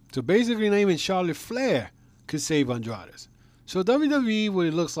 So basically, naming Charlotte Flair could save Andrade. So WWE, what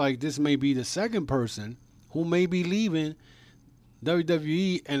it looks like, this may be the second person who may be leaving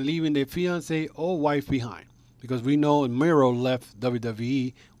WWE and leaving their fiancé or wife behind. Because we know Miro left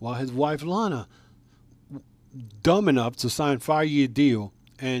WWE while his wife Lana, dumb enough to sign a 5-year deal,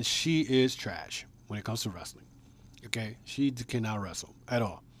 and she is trash when it comes to wrestling. Okay? She cannot wrestle at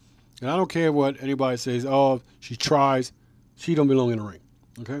all. And I don't care what anybody says, oh, she tries. She don't belong in the ring.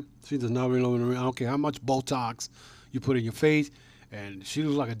 Okay? She does not belong in the ring. I don't care how much Botox you put in your face, and she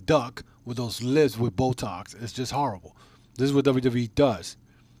looks like a duck with those lips with Botox. It's just horrible. This is what WWE does.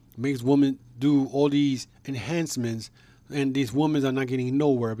 It makes women do all these enhancements, and these women are not getting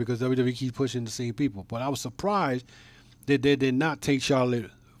nowhere because WWE keeps pushing the same people. But I was surprised that they did not take Charlotte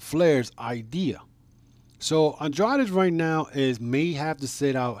Flair's idea. So Andrade right now may have to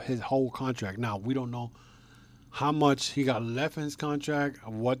sit out his whole contract. Now, we don't know how much he got left in his contract,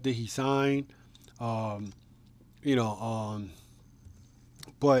 what did he sign,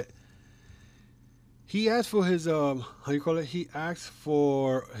 but he asked for his he asked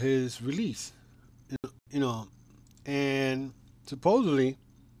for his release, and supposedly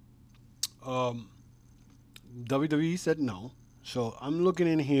WWE said no. So I'm looking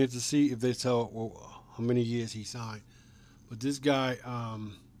in here to see if they tell how many years he signed. But this guy,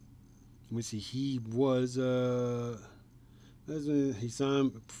 let me see, he was he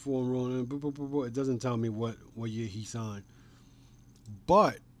signed before Ronan. It doesn't tell me what year he signed,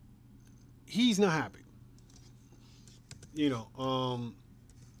 but he's not happy.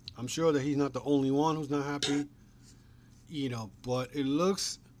 I'm sure that he's not the only one who's not happy, but it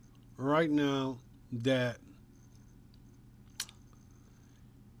looks right now that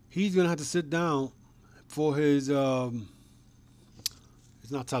he's going to have to sit down for his, it's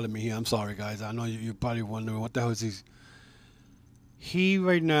not telling me here. I'm sorry, guys. I know you're probably wondering what the hell is he. He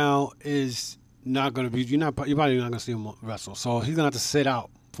right now is not going to be, you're probably not going to see him wrestle. So he's going to have to sit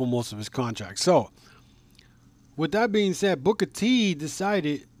out for most of his contract. So with that being said, Booker T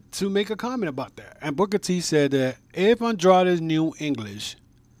decided to make a comment about that. And Booker T said that if Andrade knew English,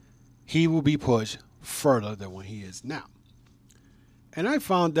 he will be pushed further than what he is now. And I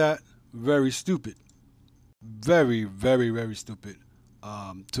found that very stupid. Very, very, very stupid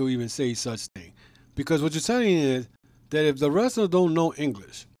to even say such thing. Because what you're saying is that if the wrestler don't know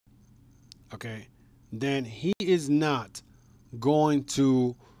English, okay, then he is not going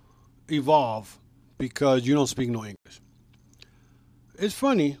to evolve because you don't speak no English. It's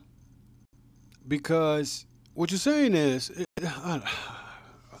funny because what you're saying is,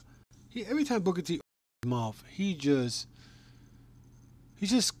 every time Booker T opens his mouth, he just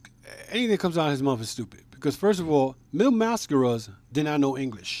anything that comes out of his mouth is stupid. Because first of all, Mil Mascaras did not know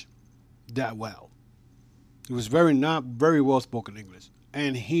English that well. He was not very well spoken English,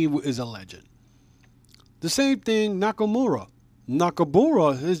 and he is a legend. The same thing, Nakamura.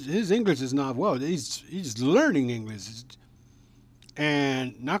 Nakamura, his English is not well. He's learning English,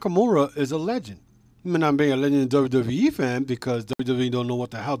 and Nakamura is a legend. He may not be a legend WWE fan because WWE don't know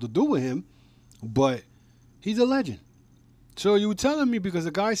what the hell to do with him, but he's a legend. So you were telling me because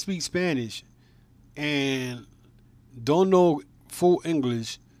a guy speaks Spanish and don't know full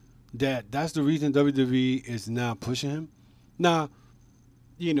English that's the reason WWE is now pushing him? Now,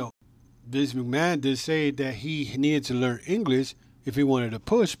 Vince McMahon did say that he needed to learn English if he wanted to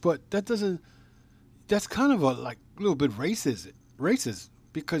push, but that's kind of a little bit racist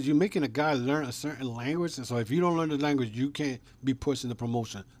because you're making a guy learn a certain language, and so if you don't learn the language, you can't be pushing the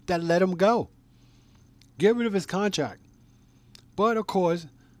promotion. Then let him go. Get rid of his contract. But of course,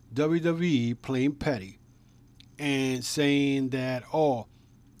 WWE playing petty and saying that,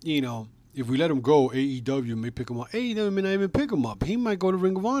 if we let him go, AEW may pick him up. AEW may not even pick him up. He might go to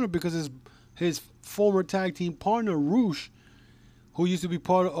Ring of Honor because his former tag team partner, Rush, who used to be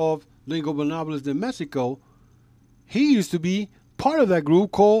part of Lingo Benables de Mexico, he used to be part of that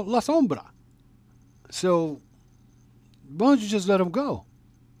group called La Sombra. So why don't you just let him go?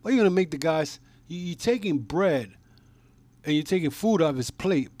 Why are you going to make the guys, you're taking bread and you're taking food off his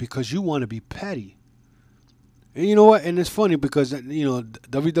plate because you want to be petty. And you know what? And it's funny because,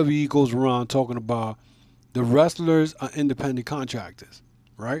 WWE goes around talking about the wrestlers are independent contractors,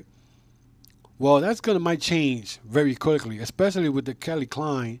 right? Well, might change very quickly, especially with the Kelly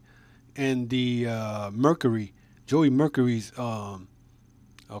Klein and the Joey Mercury's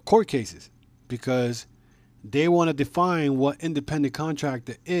court cases, because they want to define what independent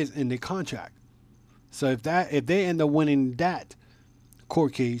contractor is in the contract. So if they end up winning that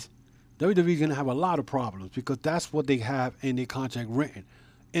court case, WWE is going to have a lot of problems because that's what they have in their contract written.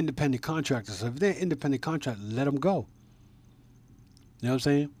 Independent contractors. So if they're independent contractors, let them go. You know what I'm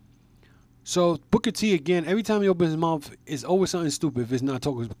saying? So Booker T, again, every time he opens his mouth, it's always something stupid. If it's not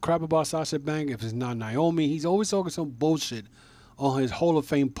talking crap about Sasha Banks, if it's not Naomi, he's always talking some bullshit on his Hall of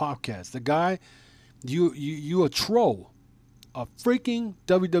Fame podcast. The guy, you a troll. A freaking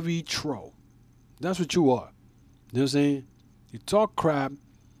WWE troll. That's what you are. You know what I'm saying? You talk crap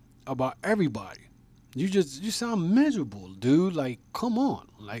about everybody. You sound miserable, dude. Like, come on.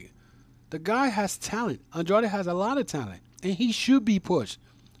 Like, the guy has talent. Andrade has a lot of talent, and he should be pushed.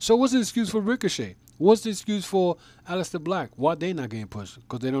 So what's the excuse for Ricochet? What's the excuse for Aleister Black? Why they not getting pushed?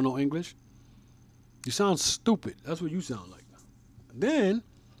 Because they don't know English? You sound stupid. That's what you sound like. Then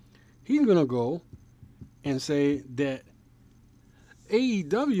he's going to go and say that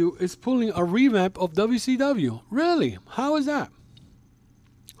AEW is pulling a revamp of WCW. Really? How is that?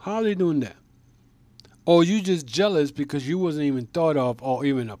 How are they doing that? Or you just jealous because you wasn't even thought of or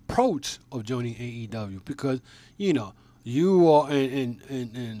even approached of joining AEW because, you are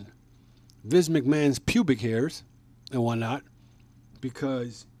in Vince McMahon's pubic hairs and whatnot,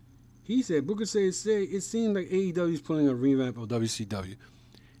 because he said, Booker said it seemed like AEW is pulling a revamp of WCW.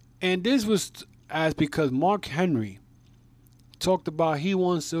 And this was because Mark Henry talked about he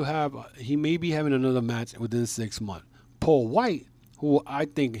may be having another match within 6 months. Paul White, who I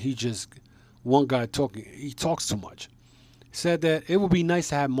think he talks too much, said that it would be nice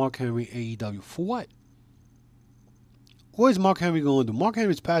to have Mark Henry AEW. For what? What is Mark Henry going to do? Mark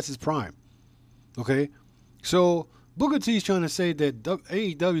Henry's past his prime. Okay? So Booker T is trying to say that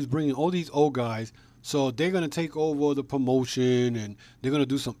AEW is bringing all these old guys So they're going to take over the promotion and they're going to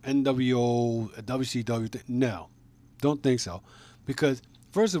do some NWO, WCW thing. No, don't think so. Because,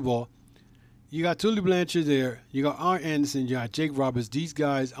 first of all, you got Tully Blanchard there. You got Arn Anderson. You got Jake Roberts. These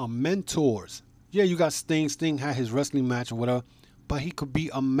guys are mentors. Yeah, you got Sting. Sting had his wrestling match or whatever. But he could be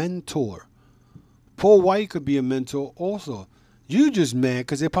a mentor. Paul White could be a mentor also. You just mad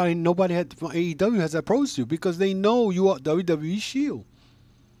because they probably nobody from AEW has approached you because they know you are WWE Shield.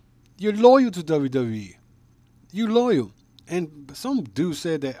 You're loyal to WWE. You loyal. And some dude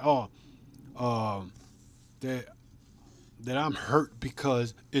said that that I'm hurt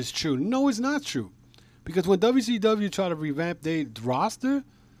because it's true. No, it's not true. Because when WCW tried to revamp their roster,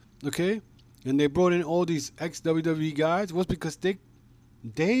 okay, and they brought in all these ex-WWE guys, it was because they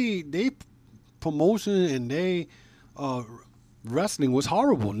promotion and they wrestling was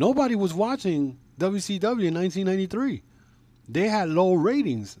horrible. Nobody was watching WCW in 1993. They had low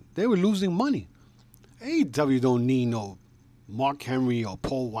ratings. They were losing money. AEW don't need no Mark Henry or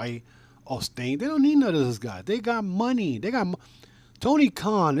Paul White or Sting. They don't need none of those guys. They got money. Tony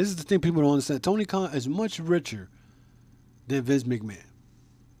Khan, this is the thing people don't understand. Tony Khan is much richer than Vince McMahon.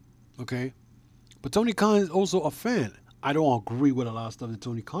 Okay? But Tony Khan is also a fan. I don't agree with a lot of stuff that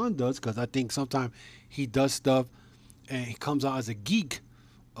Tony Khan does because I think sometimes he does stuff and he comes out as a geek,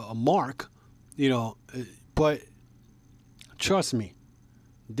 a mark, but trust me,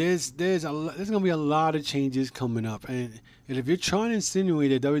 there's going to be a lot of changes coming up. And if you're trying to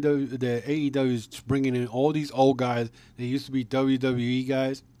insinuate that AEW is bringing in all these old guys that used to be WWE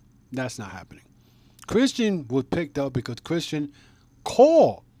guys, that's not happening. Christian was picked up because Christian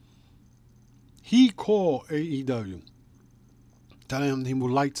called AEW. Telling him he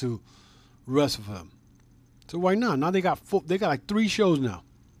would like to wrestle for him. So right now they got like 3 shows now.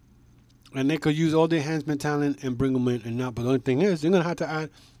 And they could use all their enhancement talent and bring them in and not. But the only thing is, they're going to have to add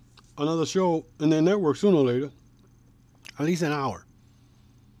another show in their network sooner or later. At least an hour.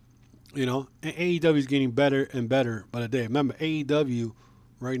 And AEW is getting better and better by the day. Remember, AEW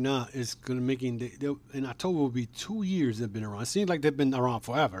right now is going to making, in October will be 2 years they've been around. It seems like they've been around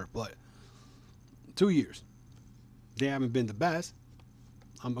forever, but 2 years. They haven't been the best.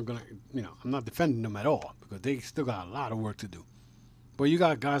 I'm not defending them at all because they still got a lot of work to do. But you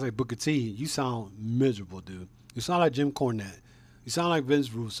got guys like Booker T. You sound miserable, dude. You sound like Jim Cornette. You sound like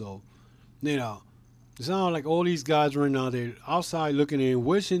Vince Russo. You sound like all these guys right now. They're outside looking in,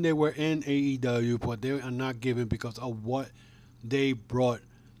 wishing they were in AEW, but they are not given because of what they brought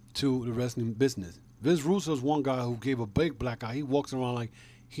to the wrestling business. Vince Russo's one guy who gave a big black eye. He walks around like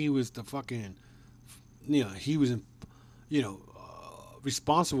he was the fucking, he was in,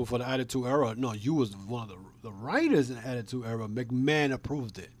 responsible for the Attitude Era. No, you was one of the writers in the Attitude Era. McMahon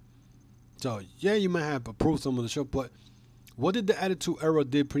approved it. So, yeah, you might have approved some of the show, but what did the Attitude Era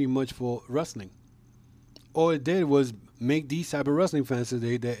did pretty much for wrestling? All it did was make these type of wrestling fans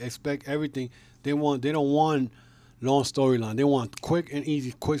today that expect everything. They don't want long storyline. They want quick and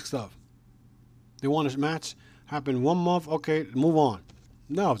easy, quick stuff. They want a match happen 1 month, okay, move on.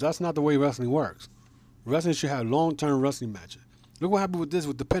 No, that's not the way wrestling works. Wrestling should have long-term wrestling matches. Look what happened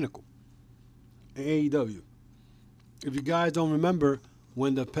with the Pinnacle in AEW. If you guys don't remember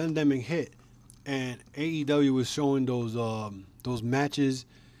when the pandemic hit and AEW was showing those matches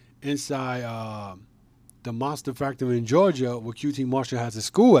inside the Monster Factory in Georgia where QT Marshall has a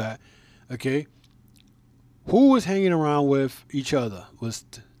school at, okay, who was hanging around with each other was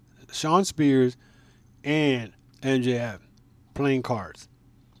Shawn Spears and MJF playing cards.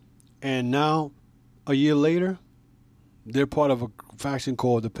 And now, a year later, they're part of a faction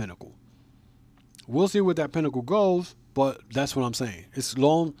called the Pinnacle. We'll see where that Pinnacle goes, but that's what I'm saying. It's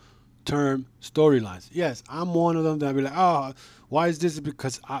long-term storylines. Yes, I'm one of them that be like, why is this?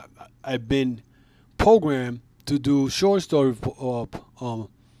 Because I've been programmed to do short-term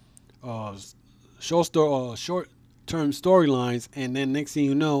storylines, and then next thing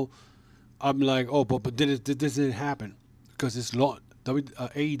you know, I'm like, but this didn't happen because it's long.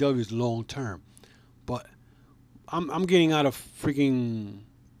 AEW is long-term, but I'm getting out of freaking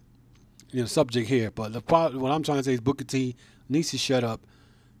subject here, but what I'm trying to say is Booker T needs to shut up.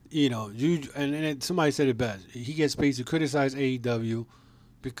 And somebody said it best. He gets paid to criticize AEW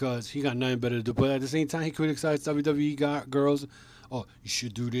because he got nothing better to do. But at the same time, he criticized WWE girls. Oh, you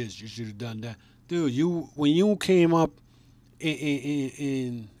should do this. You should have done that, dude. When you came up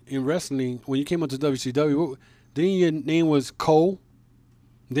in wrestling, when you came up to WCW, then your name was Cole.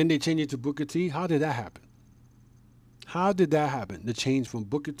 Then they changed it to Booker T. How did that happen? How did that happen? The change from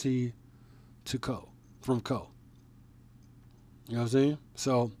Booker T to Cole, from Cole. You know what I'm saying?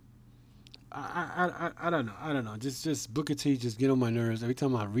 So I don't know. Just Booker T just get on my nerves. Every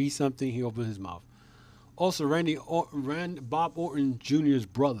time I read something, he opens his mouth. Also, Bob Orton Jr.'s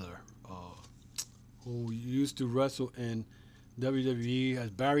brother, who used to wrestle in WWE as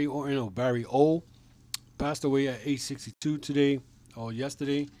Barry Orton, or Barry O, passed away at age 62 today, or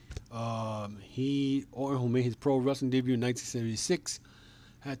yesterday. Orton, who made his pro wrestling debut in 1976,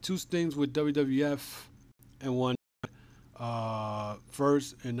 had 2 stints with WWF and one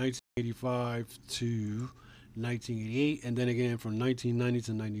first in 1985 to 1988, and then again from 1990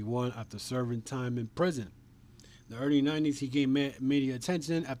 to 91 after serving time in prison. In the early 90s, he gained media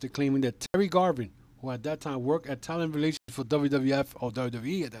attention after claiming that Terry Garvin, who at that time worked at talent relations for WWF or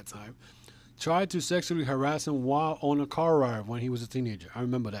WWE at that time, tried to sexually harass him while on a car ride when he was a teenager. I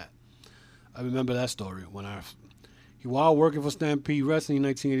remember that. I remember that story. While working for Stampede Wrestling in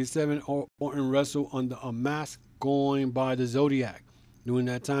 1987, Orton wrestled under a mask going by the Zodiac. During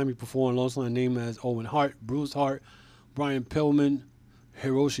that time, he performed alongside names as Owen Hart, Bruce Hart, Brian Pillman,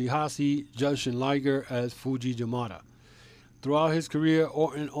 Hiroshi Hase, Jushin Liger as Fuji Yamada. Throughout his career,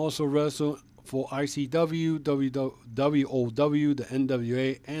 Orton also wrestled for ICW, WOW, the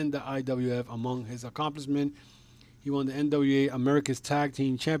NWA, and the IWF. Among his accomplishments, he won the NWA America's Tag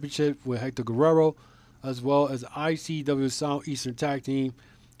Team Championship with Hector Guerrero, as well as ICW Southeastern Tag Team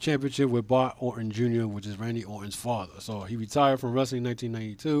Championship with Bob Orton Jr., which is Randy Orton's father. So he retired from wrestling in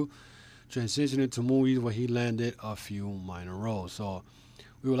 1992, transitioning into movies where he landed a few minor roles. So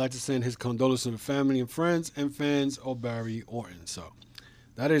we would like to send his condolences to the family and friends and fans of Barry Orton. So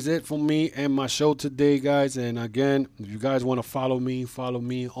that is it for me and my show today, guys. And again, if you guys want to follow me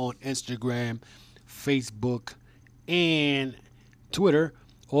on Instagram, Facebook, and Twitter.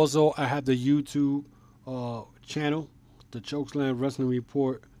 Also, I have the YouTube channel, the Chokeslam Wrestling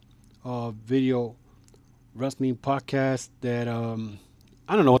Report video wrestling podcast that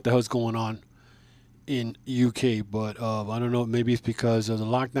I don't know what the hell's going on in UK, but I don't know, maybe it's because of the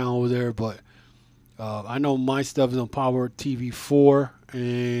lockdown over there, but I know my stuff is on Power TV 4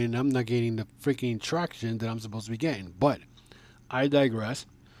 and I'm not getting the freaking traction that I'm supposed to be getting, but I digress.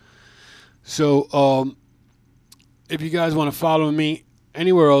 So if you guys want to follow me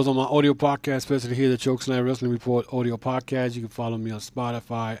anywhere else on my audio podcast, especially here, the Chokeslam Wrestling Report audio podcast, you can follow me on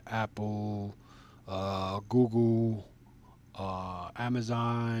Spotify, Apple, Google,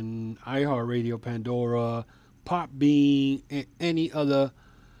 Amazon, iHeartRadio, Pandora, Podbean, and any other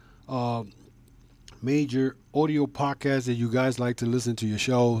major audio podcasts that you guys like to listen to your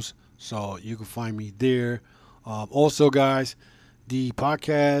shows. So you can find me there. Also, guys, the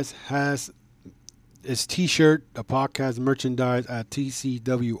podcast has its t-shirt, the podcast merchandise at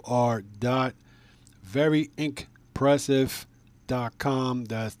tcwr.veryimpressive.com.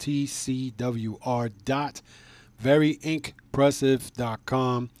 That's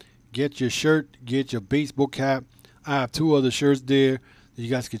tcwr.veryimpressive.com. Get your shirt, get your baseball cap. I have 2 other shirts there. You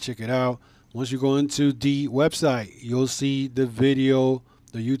guys can check it out. Once you go into the website, you'll see the video,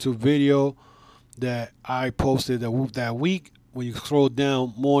 the YouTube video that I posted that week. When you scroll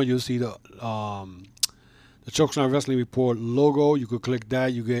down more, you'll see the Chokeslam Wrestling Report logo. You could click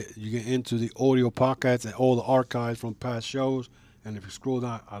that. You get into the audio podcast and all the archives from past shows. And if you scroll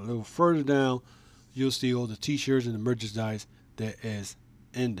down a little further down, you'll see all the t-shirts and the merchandise that is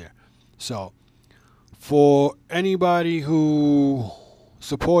in there. So for anybody who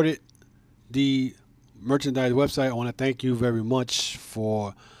supported the merchandise website, I want to thank you very much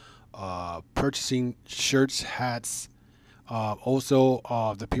for purchasing shirts, hats. Also,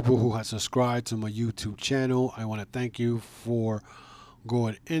 the people who have subscribed to my YouTube channel, I want to thank you for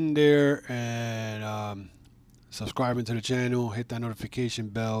going in there and subscribing to the channel. Hit that notification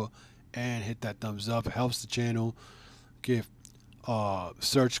bell and hit that thumbs up. It helps the channel get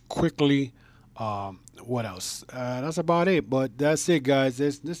search quickly. What else? That's about it. But that's it, guys.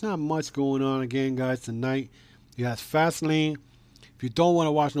 There's not much going on again, guys. Tonight, you have Fastlane. If you don't want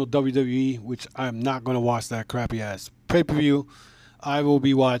to watch no WWE, which I'm not going to watch that crappy ass pay-per-view, I will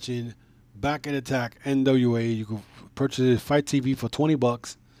be watching Back in Attack NWA. You can purchase it Fight TV for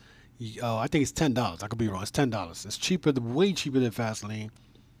 $20. I think it's $10. I could be wrong. It's $10. It's cheaper, way cheaper than Fastlane.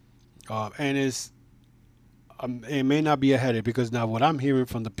 And it may not be a headache because now what I'm hearing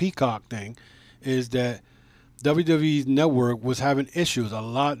from the Peacock thing is that WWE's network was having issues. A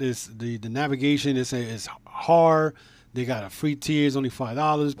lot is the navigation is hard. They got a free tier, it's only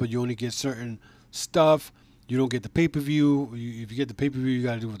 $5, but you only get certain stuff. You don't get the pay-per-view. If you get the pay-per-view, you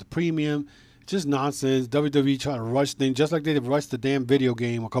got to do it with the premium. It's just nonsense. WWE try to rush things, just like they rushed the damn video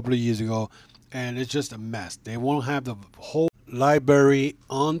game a couple of years ago, and it's just a mess. They won't have the whole library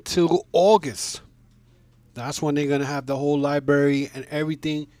until August. That's when they're going to have the whole library and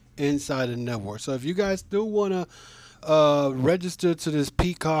everything inside the network. So if you guys do want to registered to this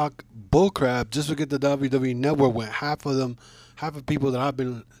Peacock bullcrap just to get the WWE Network, when half of people that I've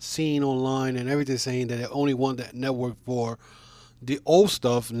been seeing online and everything saying that they only want that network for the old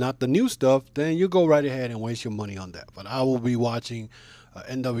stuff, not the new stuff, then you go right ahead and waste your money on that. But I will be watching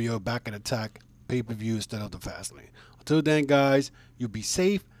NWO Back in Attack pay-per-view instead of the Fastlane. Until then, guys, you be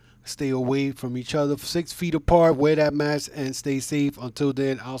safe. Stay away from each other 6 feet apart. Wear that mask and stay safe. Until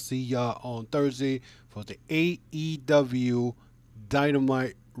then, I'll see y'all on Thursday for the AEW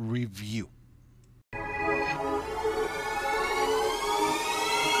Dynamite review.